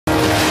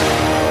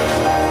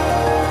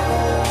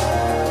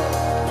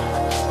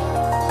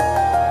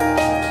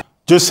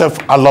Joseph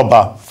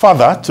Aloba,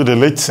 father to the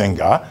late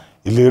singer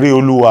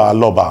Oluwa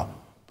Aloba,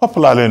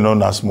 popularly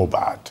known as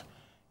Mohbad,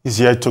 is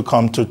yet to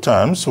come to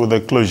terms with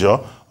the closure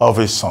of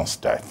his son's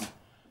death.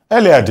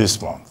 Earlier this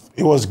month,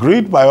 he was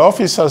greeted by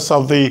officers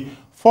of the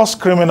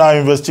First Criminal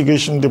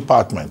Investigation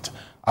Department,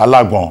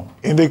 Alagbon,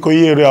 in the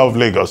Ikoyi area of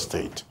Lagos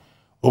State,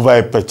 over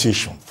a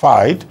petition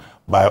filed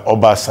by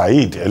Oba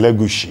Said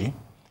Elegushi.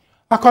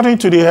 According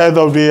to the head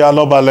of the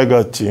Aloba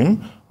legal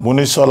team,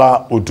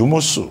 Munisola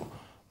Odumusu,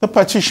 the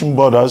petition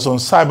borders on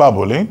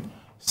cyberbullying,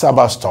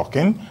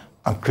 cyberstalking,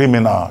 and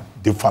criminal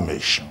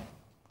defamation.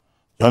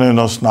 Joining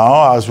us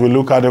now as we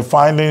look at the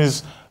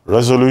findings,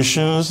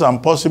 resolutions,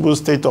 and possible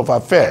state of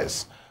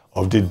affairs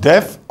of the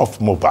death of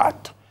Mohbad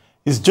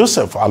is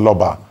Joseph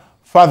Aloba,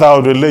 father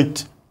of the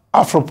late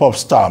Afro-Pop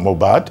star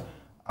Mohbad,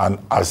 and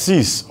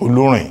Aziz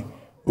Olurin,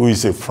 who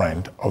is a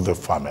friend of the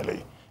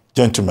family.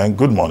 Gentlemen,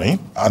 good morning,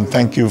 and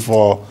thank you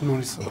for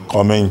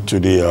coming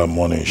to the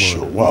morning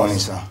show. Wow, morning,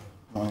 sir.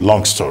 Morning.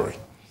 Long story.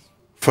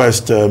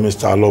 First,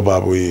 Mr.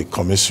 Aloba, we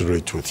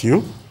commiserate with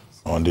you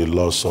on the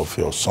loss of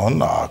your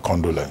son. Our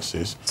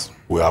condolences.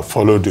 We have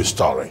followed the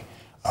story,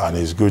 and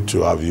it's good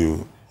to have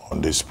you on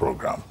this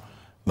program.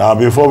 Now,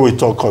 before we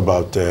talk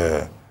about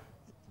the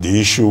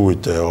issue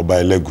with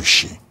Oba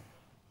Elegushi,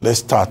 let's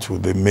start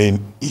with the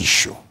main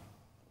issue.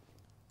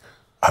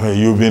 I mean,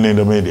 you've been in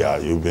the media,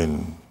 you've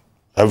been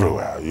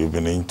everywhere, you've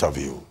been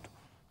interviewed.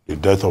 The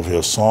death of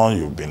your son,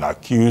 you've been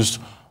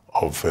accused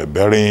of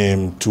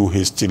burying him too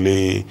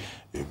hastily.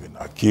 You've been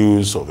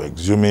accused of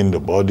exhuming the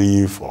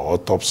body for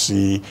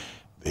autopsy.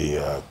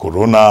 The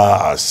coroner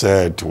has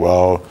said,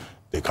 well,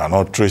 they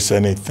cannot trace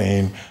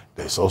anything.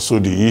 There's also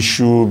the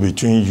issue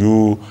between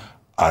you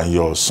and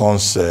your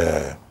son's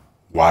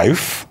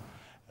wife,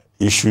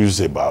 issues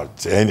about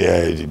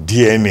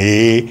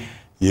DNA,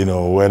 you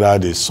know, whether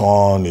the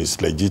son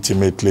is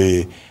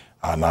legitimately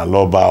an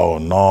Aloba or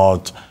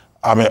not.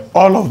 I mean,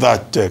 all of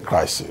that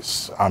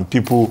crisis, and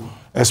people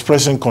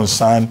expressing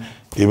concern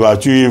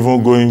about you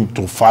even going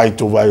to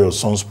fight over your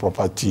son's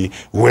property,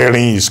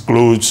 wearing his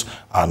clothes,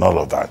 and all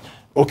of that.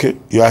 Okay,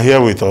 you are here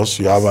with us.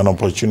 You have an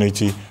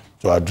opportunity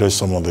to address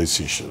some of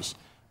these issues.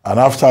 And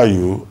after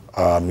you,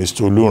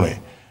 Mr. Olurin,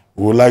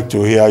 we would like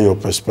to hear your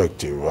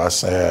perspective.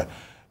 As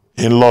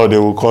in law, they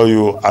will call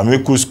you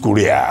amicus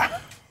curiae,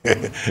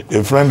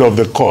 a friend of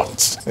the court.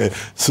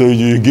 So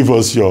you give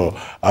us your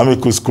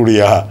amicus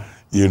curiae,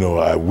 you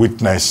know,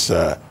 witness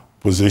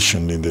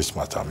position in this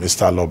matter.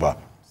 Mr. Aloba,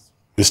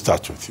 we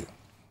start with you.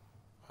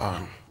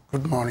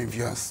 Good morning,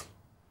 viewers.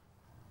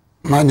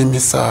 My name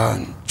is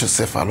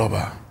Joseph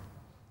Aloba,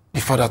 the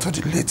father to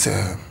the late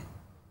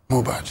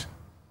Mohbad.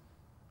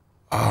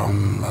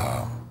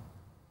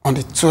 On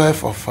the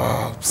 12th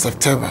of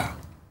September,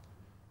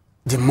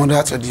 the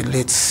mother to the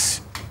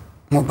late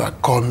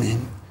Mohbad called me.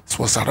 It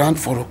was around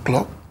 4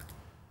 o'clock.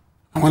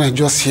 And when I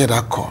just heard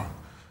that call,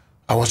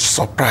 I was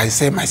surprised.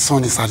 Say my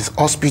son is at the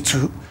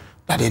hospital,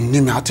 that they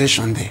need my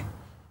attention there.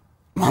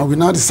 Now we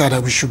now decided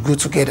that we should go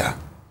together.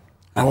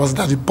 I was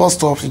at the bus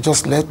stop, he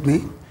just left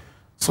me.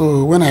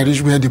 So when I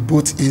reached where the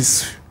boat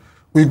is,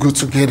 we go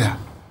together.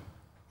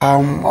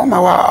 On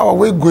our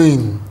way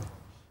going,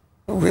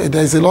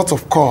 there's a lot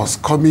of calls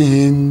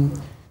coming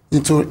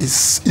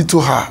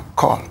into her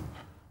call.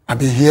 I've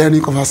been hearing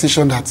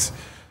conversation that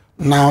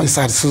now it's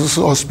at the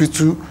social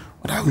hospital,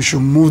 that we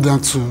should move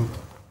down to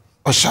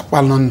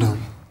Oshapa, London,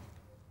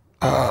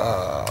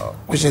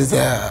 which is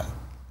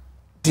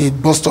the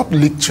bus stop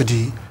linked to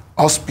the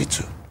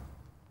hospital.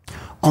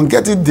 On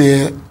getting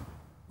there,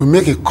 we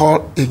make a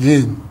call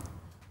again,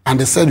 and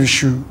they said we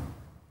should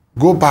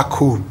go back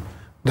home,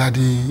 that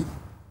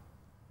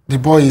the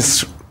boy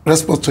is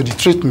responsible to the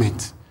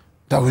treatment,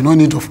 that we no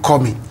need of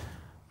coming.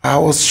 I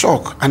was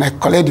shocked, and I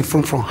collected the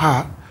phone from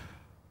her.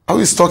 I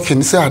was talking,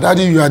 he said,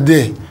 Daddy, you are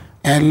there,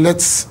 and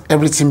let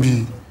everything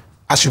be,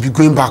 I should be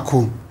going back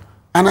home.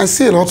 And I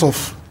see a lot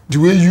of the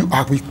way you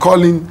are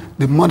calling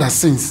the mother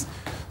since.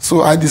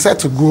 So I decided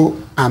to go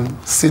and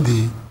see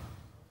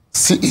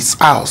his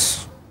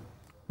house.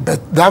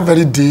 But that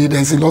very day,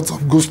 there's a lot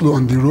of go-slow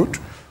on the road.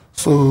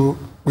 So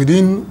we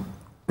didn't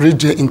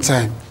reach there in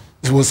time.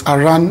 It was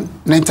around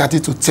 9:30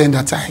 to 10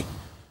 that I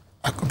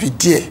could be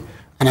there.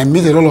 And I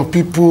met a lot of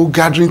people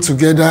gathering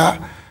together.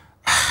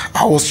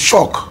 I was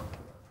shocked.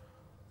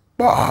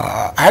 But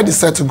I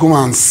decided to go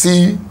and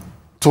see,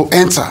 to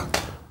enter,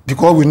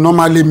 because we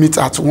normally meet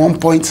at one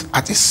point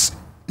at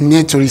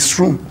near to his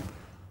room.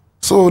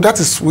 So that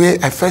is where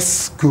I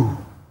first go.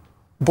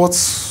 But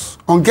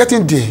on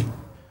getting there,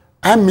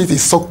 I meet a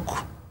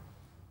soak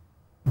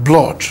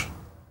blood.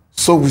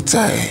 So with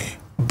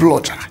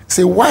blood,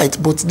 say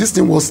white, but this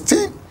thing was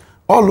thin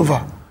all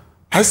over.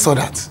 I saw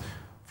that.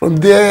 From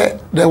there,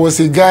 there was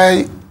a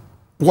guy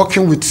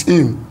working with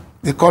him.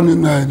 They call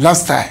him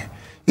lifestyle.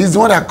 He's the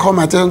one that come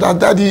and tell him that,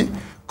 Daddy,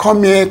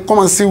 come here, come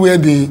and see where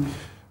the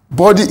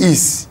body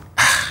is.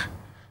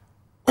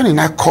 When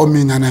I come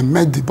in and I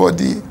met the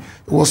body,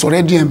 it was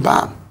already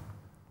embalmed.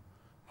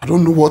 I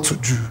don't know what to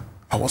do.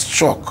 I was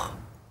shocked.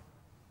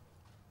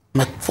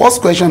 My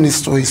first question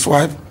is to his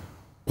wife,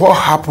 what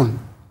happened?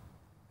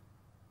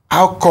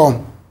 how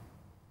come?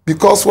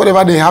 Because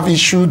whenever they have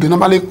issue, they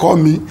normally call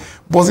me.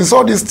 But since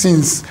all these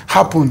things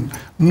happen,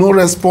 no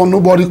response,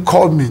 nobody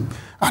called me.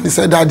 And he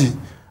said, Daddy,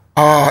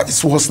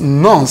 it was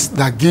nurse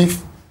that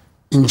gave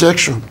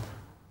injection.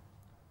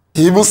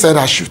 He even said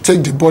I should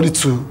take the body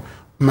to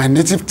my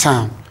native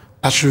town.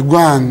 I should go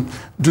and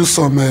do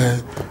some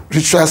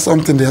ritual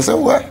something there. I said,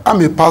 well,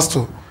 I'm a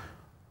pastor.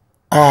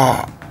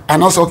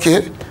 And I said,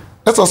 okay,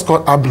 let us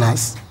call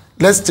ambulance.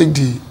 Let's take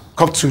the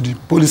cop to the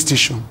police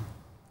station,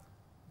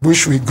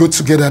 which we go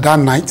together that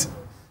night.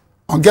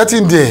 On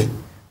getting there,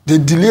 they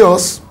delay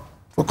us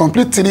for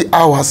complete 3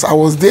 hours. I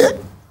was there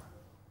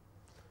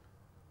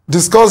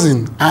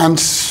discussing, and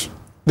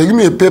they give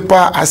me a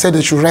paper. I said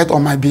they should write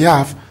on my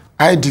behalf.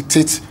 I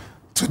dictate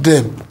to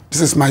them,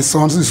 this is my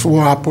son, this is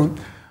what happened.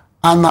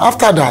 And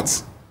after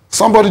that,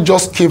 somebody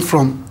just came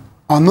from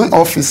unknown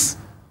office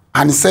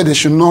and he said they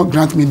should not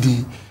grant me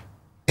the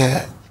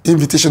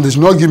invitation. They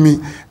should not give me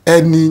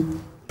any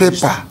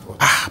paper,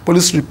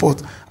 police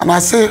report. And I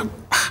say,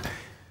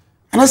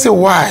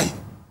 why?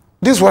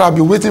 This is what I've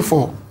been waiting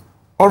for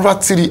over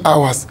 3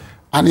 hours.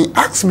 And he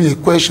asked me a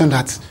question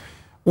that,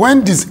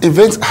 when this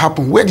event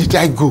happened, where did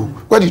I go?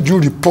 Where did you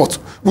report?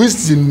 Which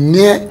is the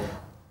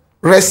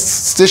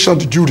nearest station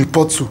did you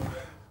report to?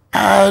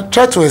 I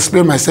tried to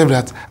explain myself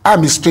that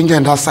I'm a stranger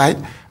on that side.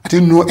 I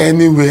didn't know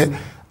anywhere,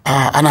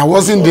 and I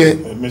wasn't there.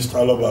 Mr.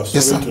 Aloba, sorry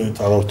Yes, sir. to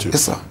interrupt you.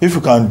 Yes, sir. If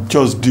you can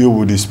just deal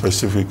with the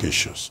specific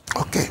issues.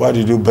 Okay. Why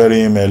did you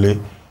bury him early?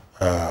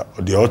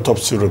 The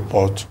autopsy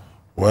report.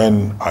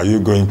 When are you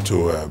going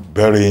to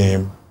bury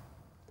him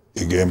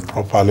again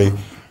properly?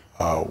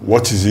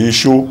 What is the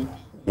issue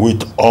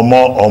with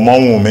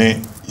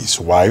Omowumi, his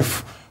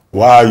wife?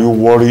 Why are you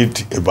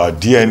worried about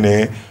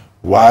DNA?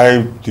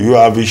 Why do you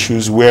have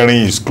issues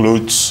wearing his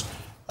clothes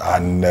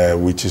and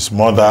with his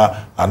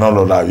mother and all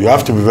of that? You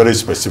have to be very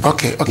specific.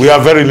 Okay, okay. We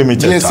are very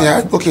limited Yes, time.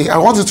 yeah. Okay, I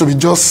want you to be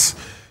just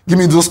give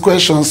me those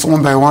questions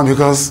one by one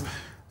because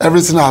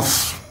everything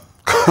I've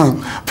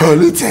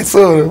polluted.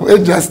 So where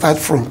did I start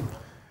from?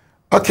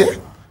 Okay.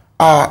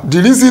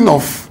 The reason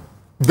of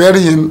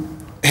burying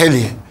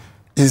earlier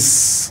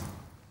is,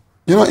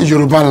 in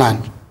Yoruba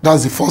land.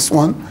 That's the first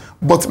one.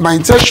 But my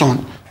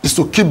intention is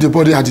to keep the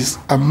body at this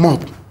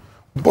mob.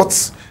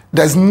 But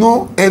there's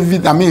no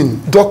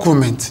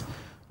document.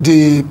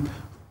 The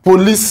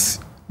police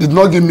did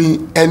not give me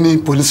any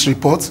police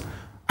report.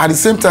 At the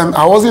same time,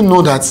 I wasn't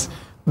know that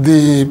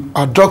the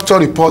doctor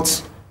report,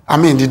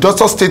 the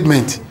doctor's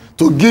statement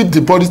to give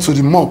the body to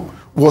the mob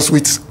was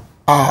with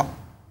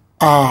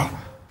our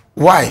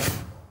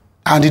wife,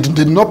 and it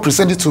did not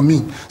present it to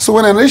me. So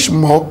when I reached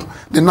mob,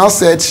 they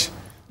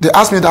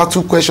asked me that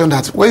 2 questions: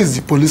 that where is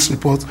the police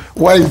report,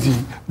 where is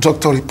the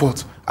doctor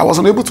report? I was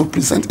unable to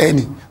present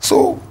any.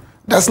 So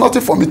there's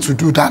nothing for me to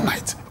do that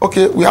night.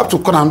 Okay, we have to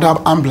call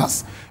another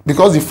ambulance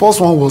because the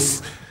first one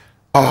was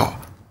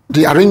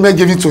the arrangement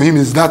given to him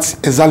is that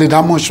exactly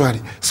that mortuary.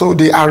 So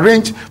they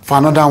arranged for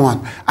another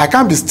one. I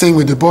can't be staying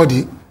with the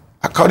body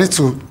according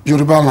to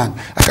Yoruba land.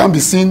 I can't be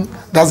seen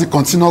that's it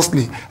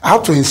continuously. I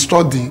have to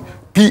instruct the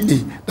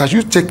PA that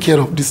you take care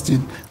of this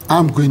thing.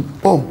 I'm going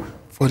home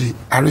for the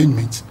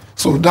arrangement.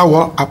 So that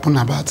what happened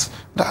about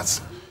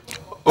that.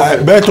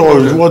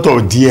 What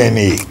of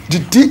DNA? The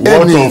DNA.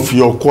 What of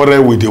your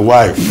quarrel with the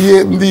wife?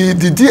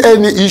 The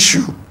DNA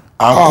issue.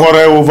 And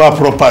quarrel over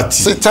property.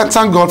 So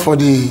thank God for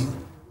the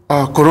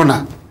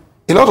corona.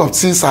 A lot of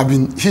things have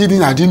been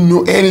hidden. I didn't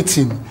know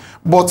anything.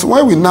 But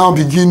when we now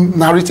begin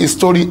narrate a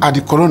story at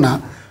the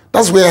corona,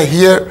 that's where I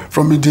hear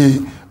from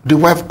the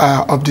wife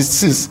of the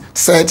deceased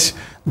said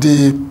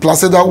the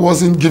placenta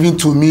wasn't given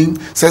to me.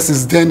 Says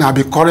it's then I'll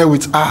be quarrel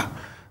with her.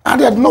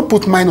 And they had not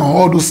put mind on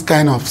all those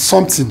kind of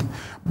something.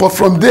 But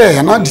from there,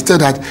 I now detect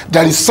that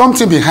there is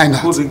something behind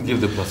that. Who didn't give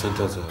the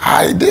placenta to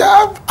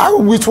her?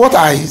 With what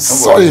I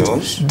saw it,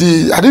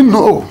 I didn't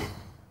know.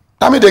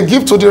 They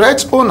give to the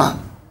right owner.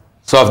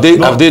 So have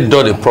they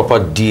done a proper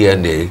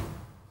DNA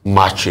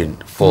matching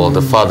for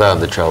the father and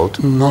the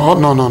child?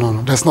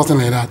 No. There's nothing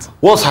like that.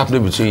 What's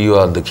happening between you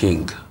and the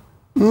king?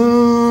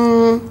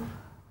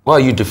 Why are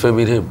you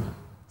defaming him?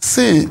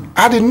 See,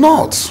 I did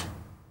not.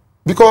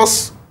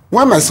 Because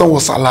when my son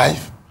was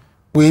alive,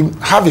 we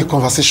have a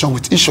conversation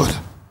with each other,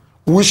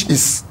 which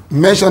is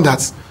mentioned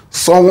that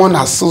someone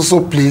at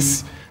so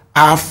place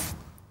have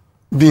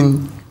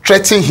been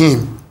threatening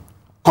him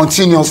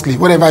continuously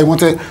whenever he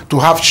wanted to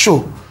have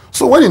show.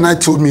 So when the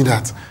night told me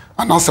that,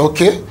 and I said,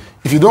 okay,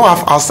 if you don't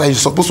have outside, you're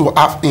supposed to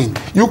have in.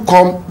 You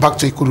come back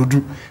to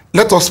Ikorodu.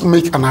 Let us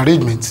make an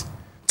arrangement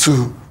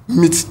to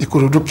meet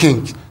Ikorodu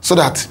King so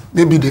that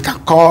maybe they can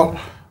call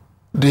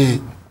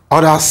the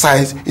other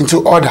side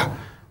into order.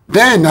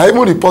 Then I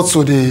even report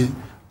to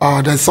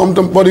there's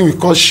somebody we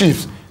call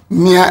chief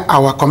near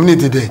our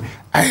community there.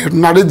 I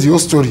narrate the whole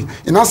story.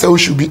 And I said we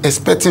should be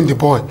expecting the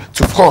boy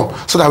to come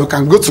so that we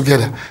can go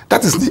together.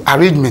 That is the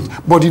arrangement.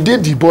 But the day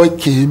the boy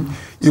came,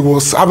 he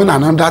was having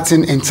another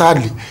thing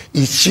entirely.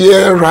 He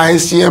share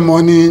rice, share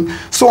money.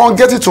 So on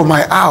getting to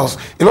my house,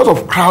 a lot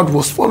of crowd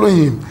was following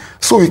him.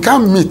 So we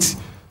can't meet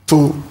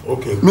to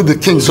meet the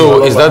king.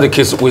 So is that the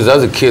case? Was that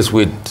the case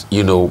with,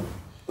 you know,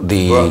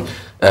 the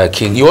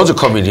king? You want to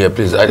come in here,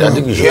 please? I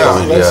think you should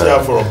come in. Let's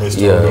hear from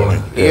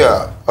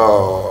Mr.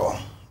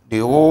 The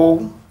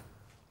whole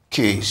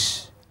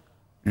case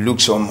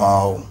looks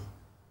somehow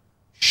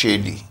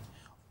shady.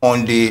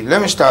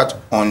 Let me start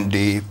on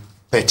the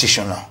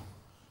petitioner.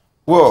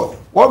 Well,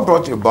 what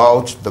brought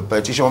about the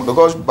petition?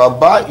 Because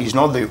Baba is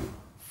not the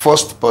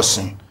first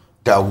person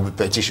that will be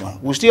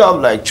petitioned. We still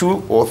have like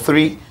 2 or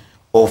 3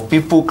 of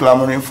people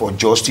clamoring for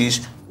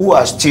justice who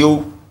are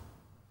still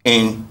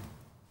in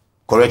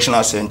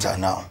correctional center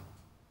now.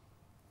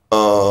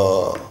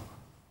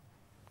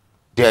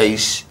 There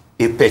is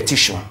a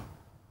petition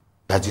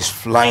that is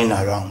flying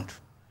around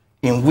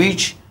in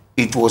which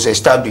it was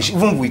established,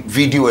 even with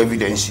video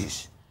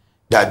evidences,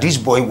 that this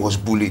boy was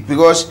bullied.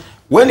 Because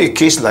when a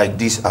case like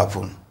this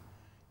happens,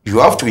 you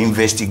have to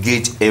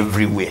investigate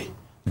everywhere.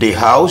 The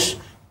house,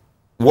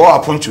 what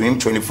happened to him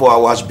 24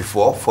 hours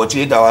before,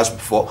 48 hours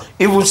before,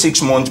 even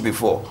 6 months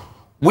before,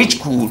 which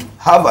could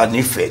have an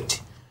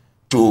effect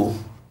to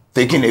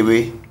taking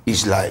away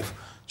his life.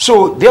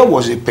 So there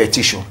was a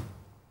petition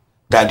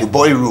that the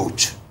boy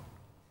wrote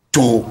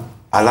to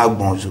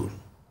Alagbonzo.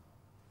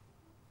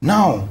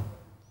 Now,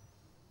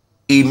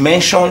 he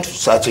mentioned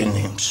certain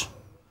names.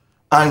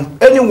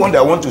 And anyone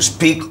that wants to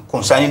speak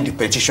concerning the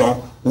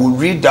petition will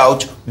read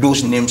out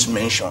those names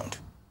mentioned.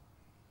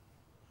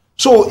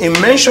 So in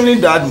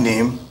mentioning that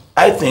name,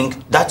 I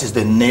think that is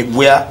the name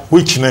where...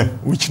 Which name?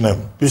 Which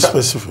name? Be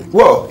specific.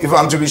 Well, if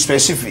I'm to be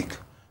specific,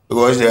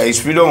 because there is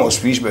freedom of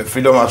speech, but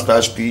freedom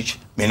after speech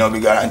may not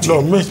be guaranteed.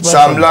 No,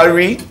 Sam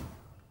Larry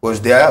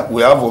was there.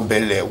 We have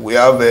Obele. We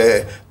have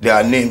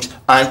their names.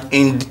 And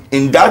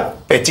in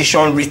that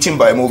petition written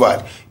by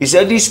Mohbad, he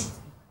said these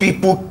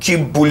people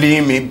keep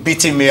bullying me,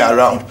 beating me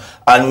around.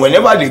 And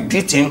whenever they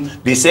beat him,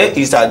 they say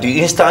it's at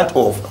the instant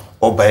of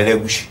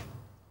Obelegushi.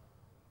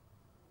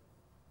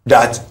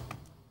 That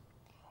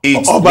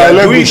it's...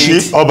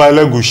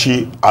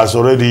 Obelegushi has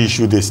already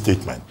issued a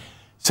statement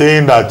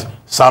saying that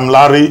Sam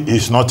Larry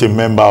is not a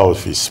member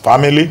of his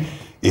family.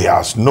 He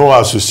has no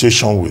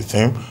association with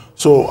him.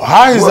 So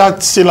how is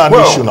that still an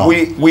issue now?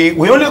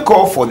 We only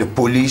call for the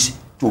police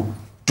to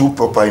do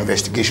proper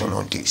investigation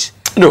on this.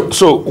 No,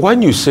 so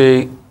when you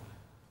say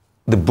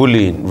the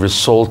bullying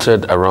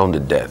resulted around the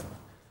death,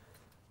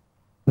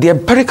 the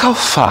empirical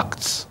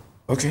facts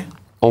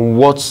on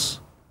what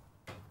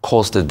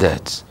caused the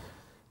death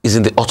is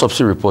in the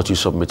autopsy report you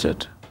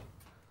submitted.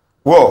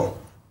 Well,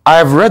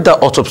 I've read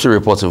that autopsy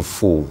report in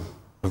full.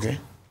 Okay.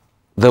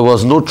 There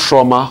was no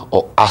trauma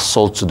or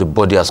assault to the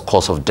body as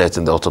cause of death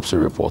in the autopsy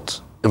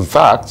report. In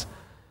fact,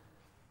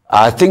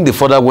 I think the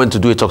father went to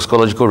do a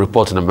toxicological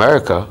report in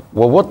America.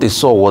 Well, what they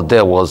saw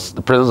was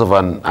the presence of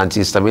an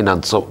antihistamine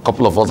and a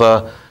couple of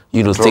other,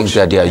 things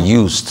that they are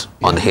used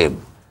on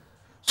him.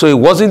 So it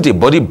wasn't a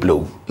body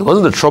blow. It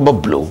wasn't a trauma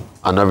blow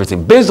and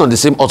everything. Based on the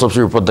same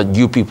autopsy report that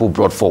you people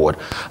brought forward,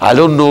 I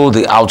don't know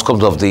the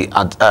outcomes of the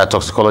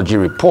toxicology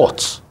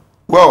reports.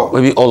 Well,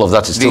 maybe all of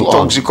that is still on. The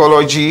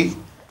toxicology,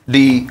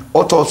 the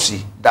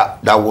autopsy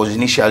that was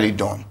initially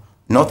done,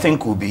 nothing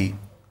could be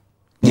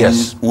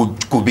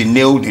could be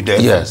nailed the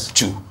death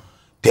to.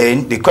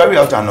 Then they carry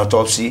out an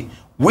autopsy,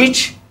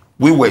 which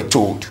we were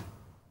told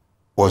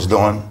was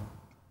done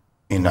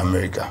in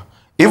America.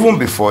 Even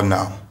before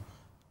now,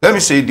 let me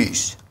say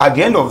this. At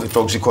the end of the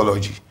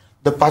toxicology,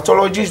 the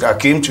pathologists that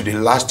came to the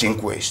last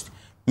inquest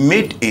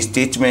made a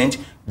statement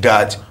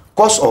that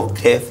cause of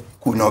death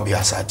could not be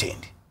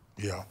ascertained.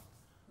 Yeah.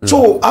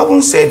 So,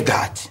 having said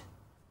that,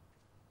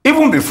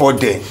 even before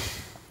then,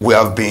 we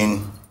have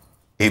been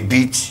a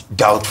bit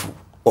doubtful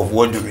of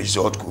what the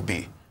result could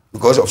be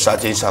because of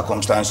certain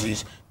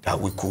circumstances that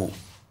we could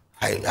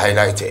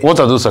highlight. What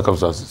are those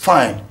circumstances?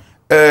 Fine.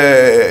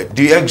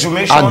 The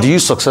exhumation... And do you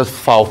suspect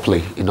foul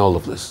play in all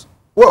of this?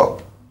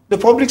 Well, the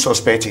public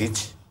suspect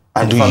it.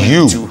 And do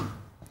you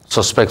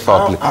suspect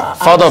foul play?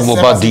 Father of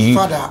Mohbad, do you...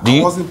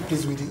 I wasn't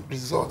pleased with the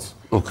results.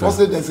 Okay.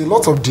 Also, there's a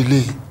lot of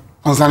delay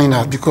concerning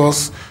that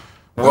because...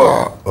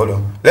 Well, hold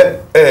on.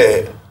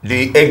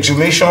 The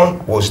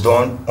exhumation was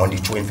done on the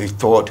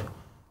 23rd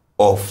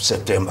of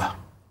September.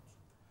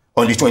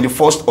 On the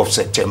 21st of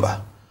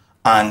September.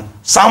 And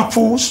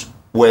samples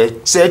were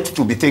said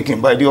to be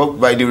taken by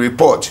the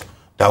report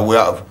that we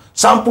have.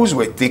 Samples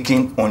were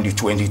taken on the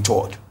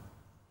 23rd.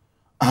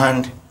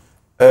 And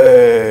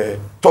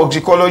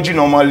toxicology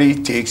normally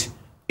takes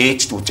 8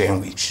 to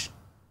 10 weeks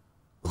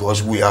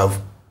because we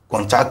have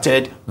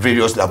contacted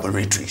various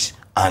laboratories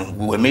and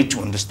we were made to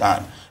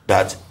understand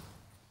that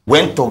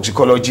when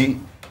toxicology,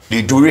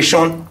 the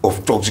duration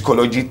of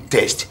toxicology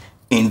test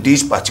in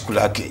this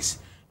particular case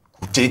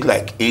could take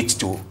like 8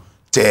 to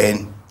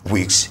 10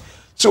 weeks.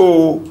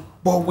 So,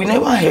 but we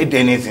never heard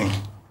anything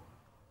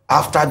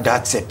after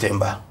that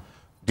September.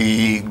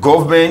 The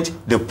government,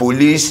 the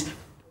police,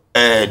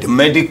 the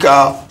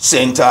medical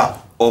center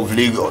of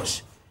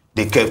Lagos,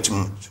 they kept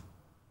mute.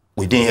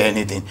 We didn't hear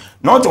anything.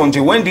 Not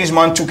until when this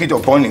man took it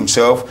upon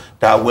himself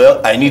that,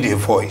 well, I need a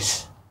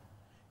voice.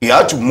 He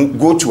had to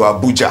go to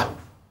Abuja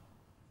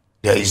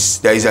there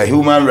is a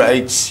human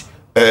rights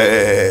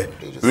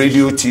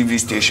radio TV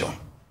station,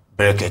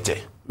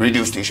 Berekete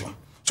radio station.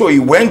 So he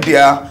went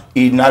there,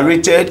 he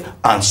narrated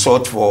and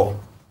sought for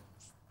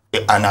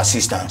an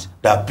assistance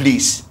that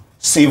please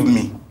save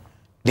me.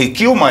 They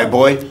killed my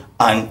boy,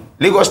 and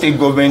Lagos State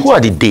government. Who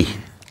are the they?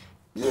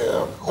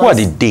 Yeah. Who are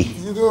the they?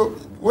 You know,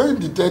 when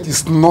the death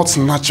is not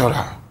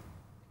natural,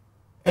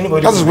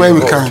 Anybody that is where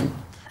we can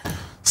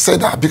say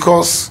that,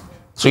 because.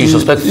 So you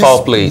suspect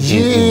foul play in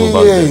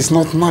Mohbad? Yeah, it's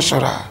not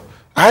natural.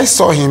 I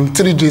saw him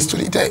 3 days to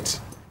the death.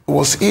 He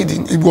was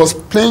eating. He was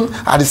playing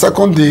at the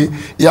second day.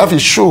 He have a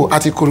show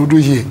at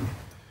Ikorodu here.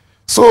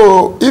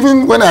 So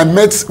even when I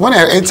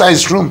entered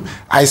his room,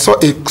 I saw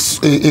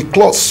a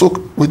cloth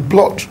soaked with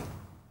blood.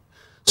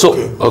 So,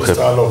 okay.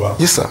 Mr. Aloba,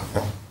 Yes, sir.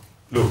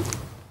 look,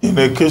 in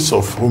a case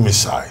of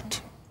homicide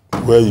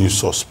where you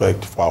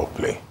suspect foul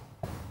play,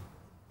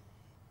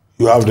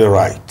 you have the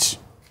right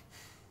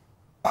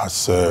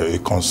as a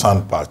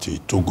concerned party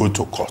to go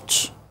to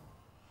court.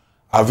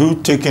 Have you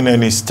taken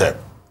any step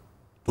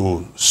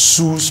to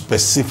sue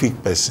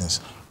specific persons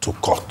to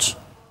court,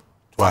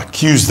 to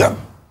accuse them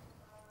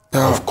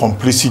of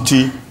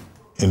complicity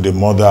in the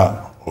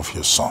murder of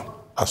your son?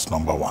 That's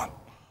number one.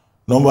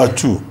 Number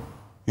two,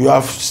 you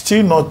have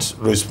still not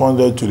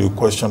responded to the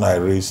question I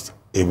raised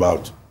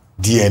about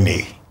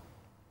DNA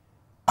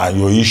and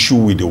your issue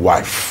with the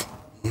wife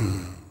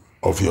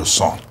of your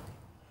son.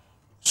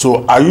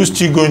 So are you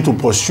still going to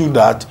pursue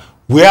that?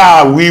 Where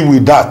are we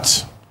with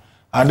that?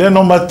 And then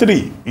number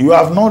three, you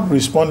have not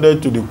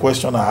responded to the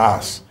question I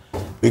asked,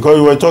 because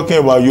you were talking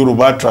about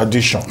Yoruba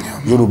tradition.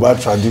 Yoruba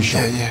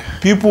tradition.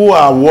 People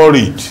are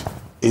worried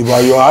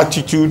about your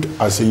attitude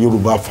as a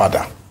Yoruba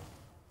father.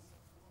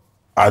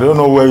 I don't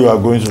know where you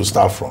are going to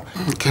start from.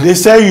 Okay. They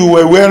said you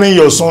were wearing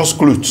your son's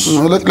clothes.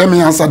 No, let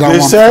me answer that they one.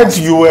 They said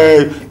first. You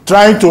were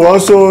trying to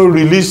also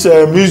release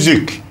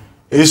music,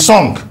 a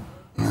song.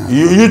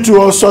 You two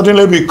all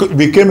suddenly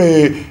became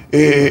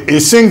a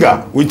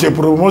singer with a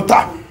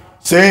promoter,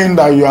 saying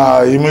that you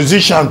are a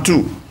musician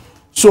too.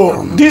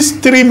 So these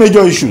three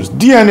major issues: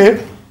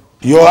 DNA,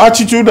 your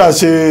attitude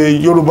as a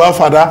Yoruba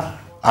father,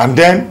 and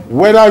then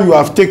whether you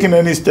have taken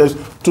any steps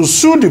to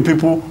sue the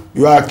people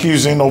you are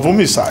accusing of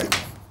homicide.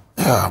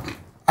 Yeah,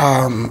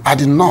 I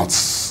did not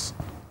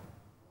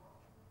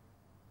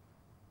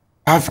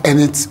have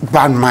any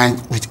bad mind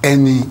with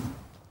anyone.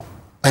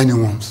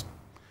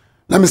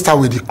 Let me start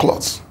with the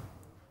clothes.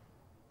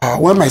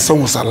 When my son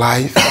was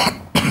alive,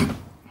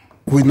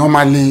 we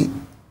normally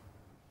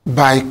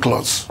buy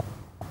clothes.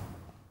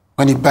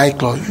 When you buy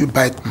clothes, you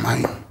buy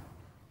mine.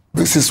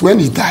 But since when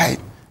he died,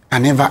 I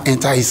never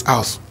enter his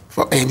house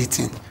for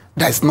anything.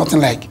 There's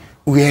nothing like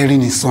wearing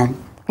his son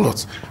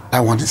clothes. That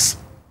one is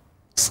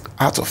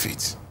out of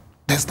it.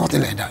 There's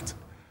nothing like that.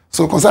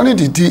 So concerning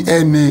the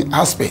DNA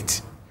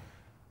aspect,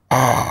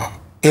 a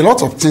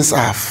lot of things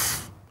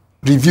have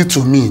revealed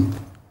to me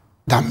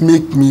that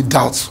make me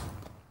doubt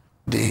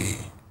the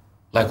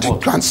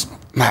plans.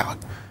 Now,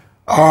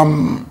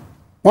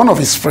 one of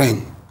his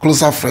friend,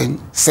 closer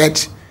friend,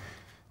 said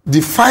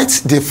the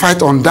fight they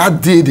fight on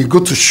that day they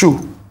go to show,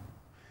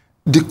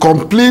 the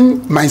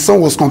complaint my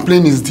son was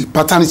complaining is the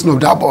paternity of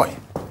that boy,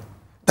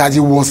 that he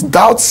was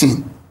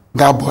doubting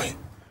that boy.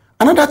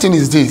 Another thing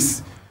is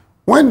this: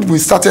 when we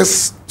started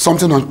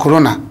something on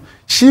Corona,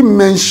 she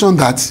mentioned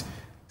that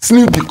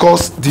simply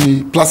because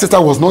the placenta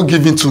was not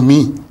given to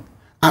me.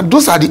 And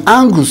those are the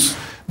angles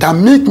that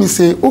make me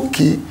say,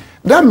 okay,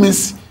 that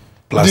means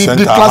the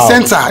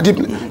placenta.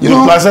 The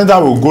placenta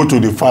will go to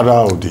the father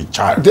of the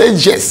child.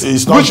 Yes.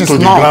 It's not to the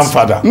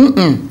grandfather.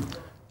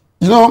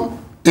 You know,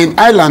 in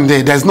Ireland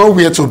there's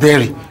nowhere to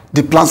bury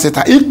the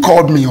placenta. He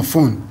called me on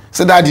phone.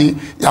 Said that he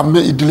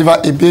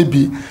delivered a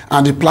baby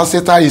and the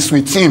placenta is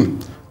with him.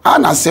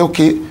 And I said,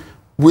 okay,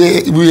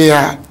 we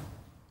are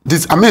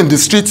this. I mean, the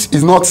street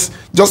is not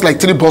just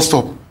like 3 bus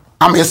stop.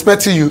 I'm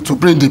expecting you to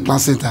bring the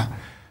placenta.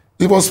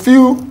 It was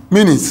few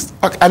minutes.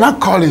 And I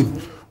call him.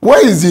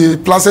 Where is the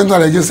placenta?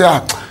 Like you say,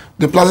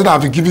 the placenta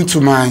have been given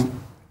to my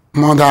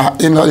mother.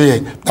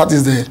 That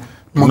is the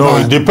mother.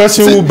 No, the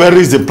person who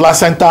buries the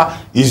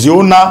placenta is the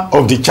owner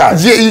of the child.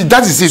 Yeah,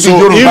 that is it.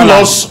 So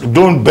in-laws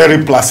don't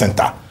bury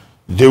placenta.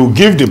 They will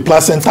give the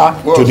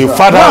placenta to the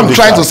father of the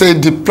child. I'm trying to say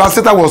the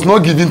placenta was not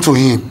given to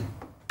him.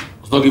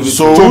 So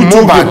who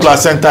took the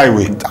placenta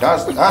away?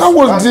 That's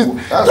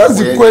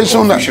the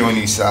question.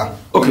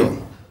 Okay.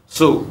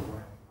 So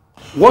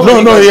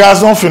no, he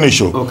has not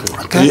finished.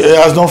 Okay. He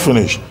has not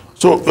finished.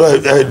 So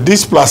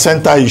this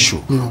placenta issue,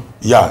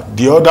 yeah,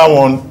 the other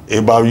one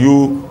about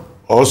you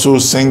also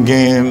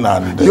singing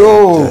and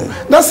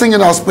that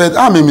singing aspect.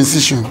 I'm a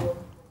musician,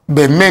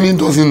 but many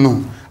doesn't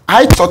know.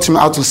 I taught him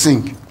how to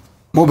sing,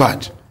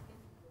 Mohbad,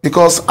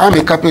 because I'm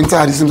a carpenter.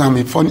 At the same time,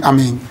 I'm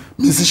a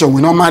musician.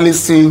 We normally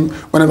sing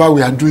whenever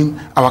we are doing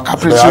our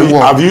carpentry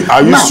work.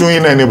 Are you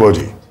suing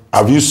anybody?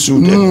 Have you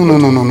sued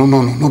anybody?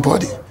 No,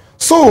 nobody.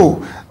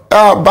 So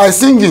by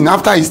singing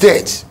after he's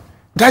dead,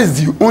 that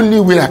is the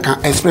only way I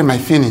can express my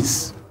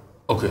feelings.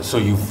 Okay, so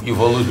you've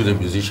always been a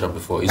musician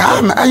before.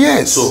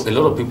 Yes. So a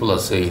lot of people are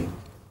saying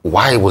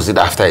why was it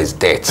after his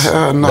death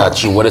No.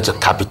 that you wanted to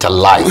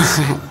capitalize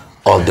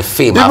on the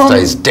fame Even- after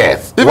his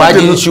death? even Why the-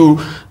 didn't you?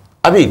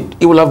 I mean,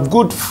 it will have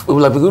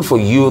been good for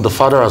you, the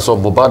father and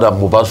son, Mohbad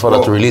and Mohbad's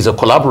father, to release a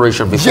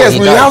collaboration before Yes, he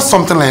we died. have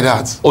something like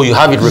that. Oh, you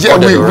have it Yeah,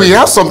 recorded we already?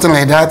 have something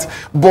like that,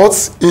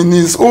 but in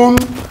his own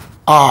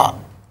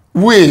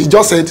way, he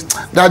just said,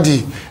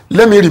 Daddy,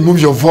 let me remove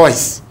your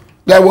voice.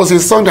 There was a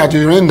song that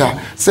we render.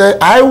 Say,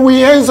 I will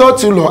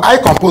exalt you, Lord. I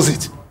compose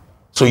it.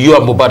 So you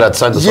and Mohbad had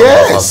signed the song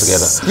Yes,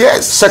 together?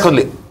 yes.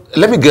 Secondly,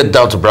 let me get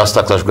down to brass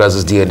tacks as regards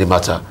this DNA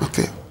matter.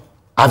 Okay.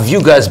 Have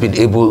you guys been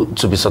able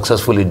to be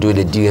successful in doing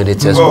a DNA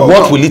test? No.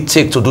 What will it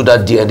take to do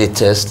that DNA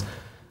test?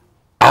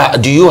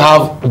 Do you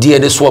have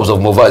DNA swabs of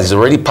Mohbad? It's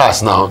already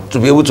passed now to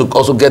be able to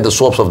also get the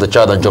swabs of the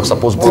child and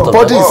juxtapose both of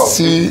body them. is-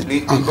 See,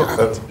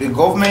 The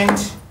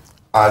government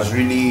has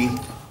really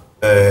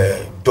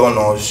done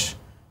us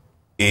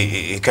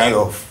a kind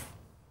of,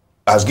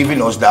 has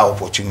given us that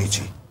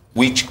opportunity,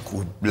 which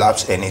could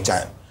lapse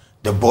anytime.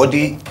 The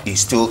body is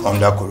still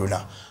under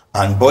corona,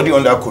 and body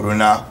under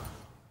corona,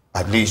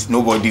 at least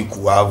nobody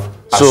could have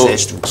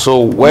access to. So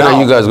when Now-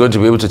 are you guys going to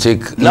be able to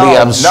take Now-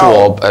 Liam's now-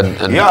 swab and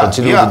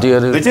continue with the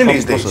DNA The thing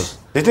is process? this.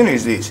 The thing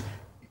is this.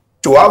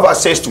 To have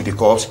access to the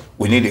corpse,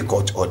 we need a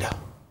court order.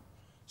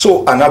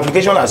 So an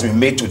application has been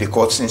made to the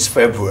court since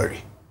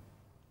February.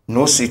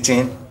 No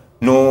sitting,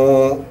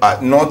 no,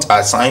 not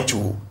assigned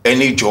to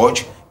any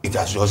judge. It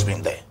has just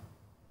been there.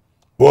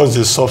 What's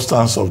the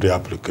substance of the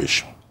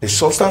application? The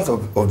substance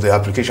of the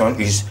application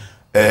is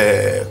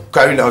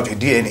carrying out a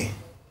DNA.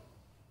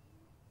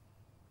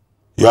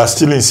 You are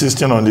still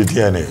insisting on the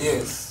DNA?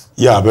 Yes.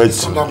 Yeah, but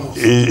is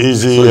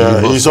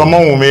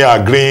someone who may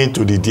agreeing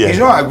to the DNA? He's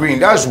not agreeing.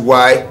 That's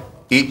why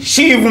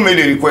she even made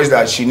a request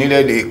that she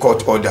needed a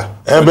court order.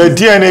 But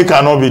DNA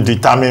cannot be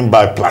determined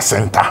by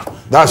placenta.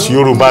 That's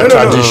Yoruba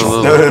tradition.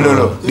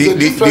 No.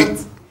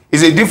 It's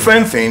It's a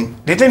different thing.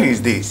 The thing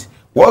is this.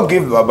 What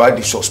gave Baba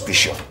the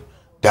suspicion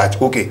that,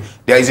 okay,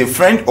 there is a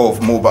friend of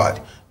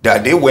Mohbad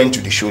that they went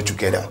to the show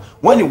together.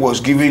 When he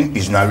was giving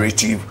his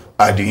narrative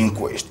at the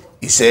inquest,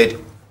 he said,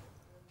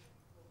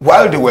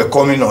 while they were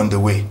coming on the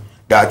way,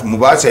 that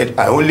Mohbad said,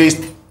 I only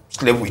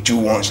slept with you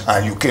once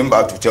and you came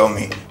back to tell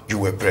me you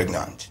were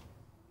pregnant.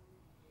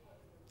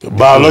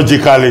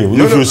 Biologically,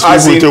 if you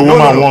sleep with a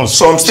woman once,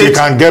 she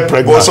can get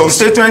pregnant. But some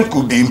statement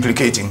could be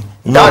implicating.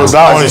 No,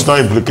 that one is not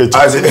implicated.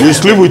 You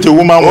sleep with a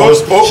woman once,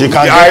 she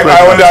can get pregnant.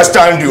 I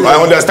understand you. I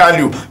understand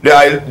you.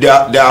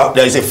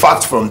 There is a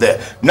fact from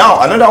there.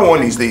 Now, another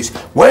one is this.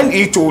 When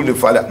he told the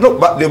father, no,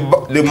 but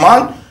the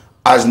man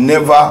has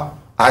never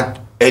had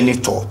any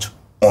thought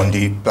on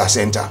the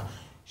placenta.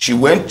 She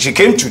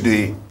came to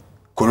the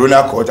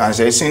Corona court and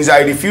said, since I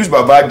refused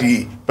Baba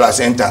the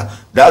placenta,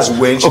 that's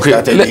when she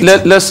started eating.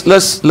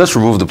 Let's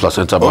remove the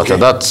placenta matter. Okay.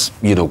 That's,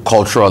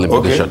 cultural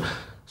implication. Okay.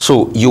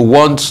 So you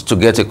want to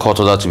get a court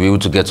order to be able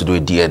to get to do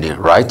a DNA,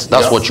 right?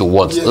 That's Yeah. what you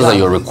want. Yeah. Those are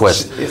your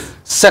requests. Yes.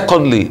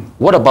 Secondly,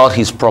 what about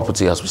his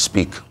property as we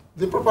speak?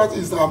 The property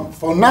is,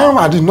 for now,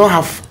 I did not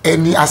have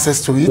any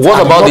access to it. What I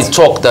did about not- the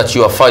talk that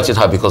you are fighting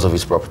her because of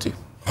his property?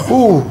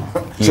 Oh,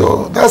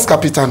 so that's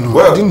capital no.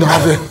 Well, I didn't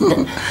have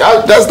it.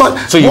 That's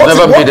not. So you've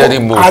never made any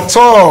move? At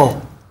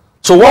all.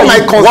 So why my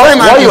concern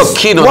why is you're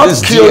keen on what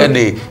this killed-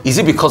 DNA? Is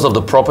it because of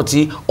the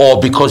property or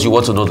because you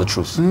want to know the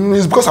truth?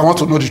 It's because I want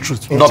to know the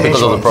truth. Not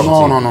because of the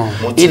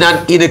property.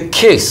 No. In a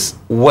case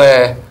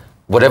where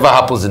whatever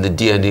happens in the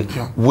DNA,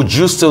 would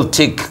you still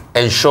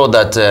ensure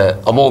that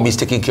Omomi is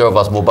taking care of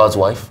as Mohbad's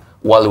wife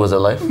while he was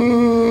alive?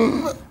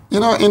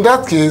 In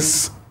that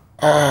case,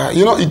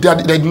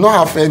 they did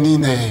not have any,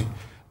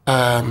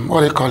 what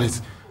do you call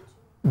it?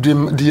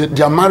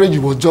 Their marriage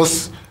was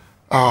just.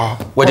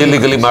 Were they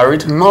legally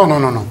married?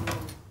 No.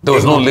 There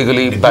was no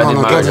legally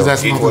binding marriage.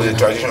 that's It not was a good.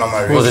 traditional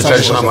marriage. It was a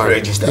traditional marriage.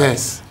 Registered,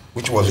 Yes.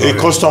 which was A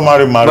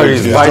customary marriage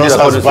it's is valid just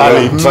as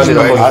according to valid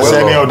the- as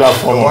any other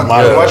form of No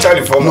marriage. matter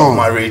the form No. of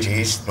marriage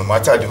is, no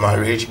matter the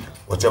marriage,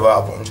 whatever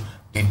happens,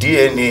 the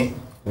DNA,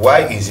 why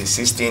is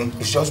insisting,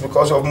 it's just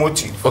because of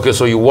motive. Okay,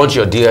 so you want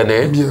your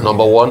DNA,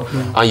 number one,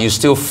 and you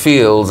still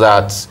feel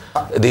that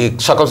the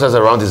circumstances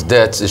around his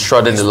death is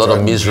shrouding a lot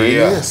of misery.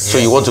 Yes. So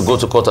you want to go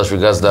to court as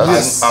regards that?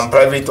 Yes. And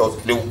private,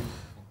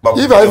 but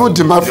If I even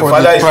demand for the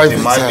father is private,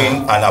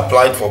 demanding and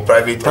applied for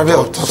private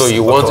autopsy. So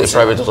you want a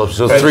private autopsy.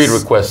 So Yes. 3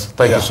 requests.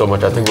 Thank Yeah. you so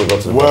much. I think we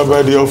got to the Well,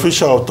 but the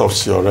official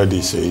autopsy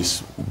already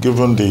says,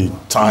 given the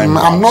time.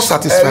 I'm not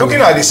satisfied. Looking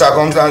with at the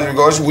circumstances,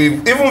 because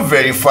we've even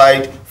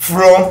verified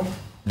from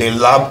the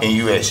lab in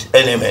US,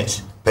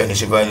 NMS,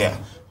 Pennsylvania,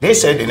 they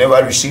said they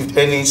never received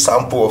any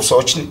sample of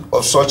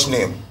such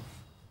name.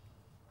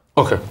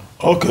 Okay.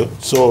 Okay,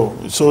 so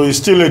it's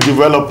still a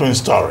developing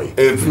story.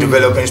 A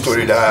developing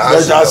story that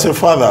But as a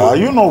father, are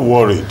you not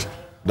worried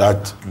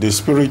that the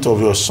spirit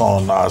of your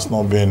son has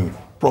not been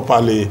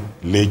properly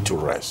laid to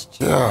rest?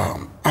 Yeah,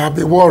 I'll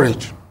be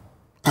worried.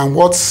 And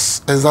what's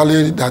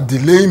exactly that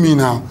delaying me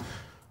now?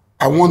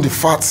 I want the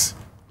facts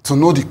to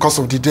know the cause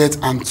of the death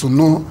and to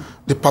know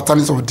the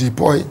patterns of the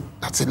boy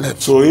that he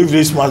left. So if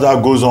this matter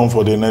goes on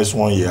for the next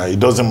 1 year, it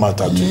doesn't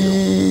matter to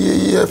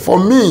you. Yeah, for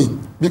me,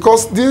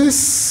 Because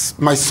this,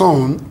 my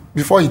son,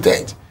 before he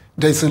died,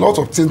 there's a lot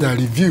of things that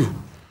I review.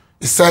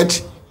 He said,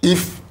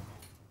 if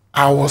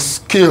I was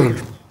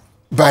killed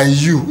by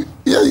you,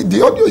 yeah,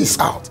 the audio is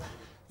out.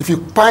 If you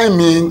pie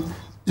me,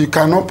 you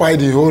cannot pie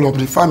the whole of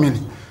the family.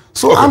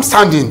 So I'm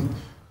standing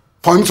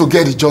for him to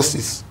get the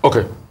justice.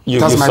 Okay.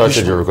 You've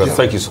started your request. Yeah.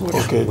 Thank you so much.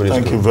 Okay,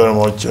 thank you very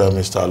much,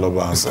 Mr.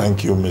 Aloba, and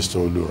thank you, Mr.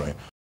 Olurin.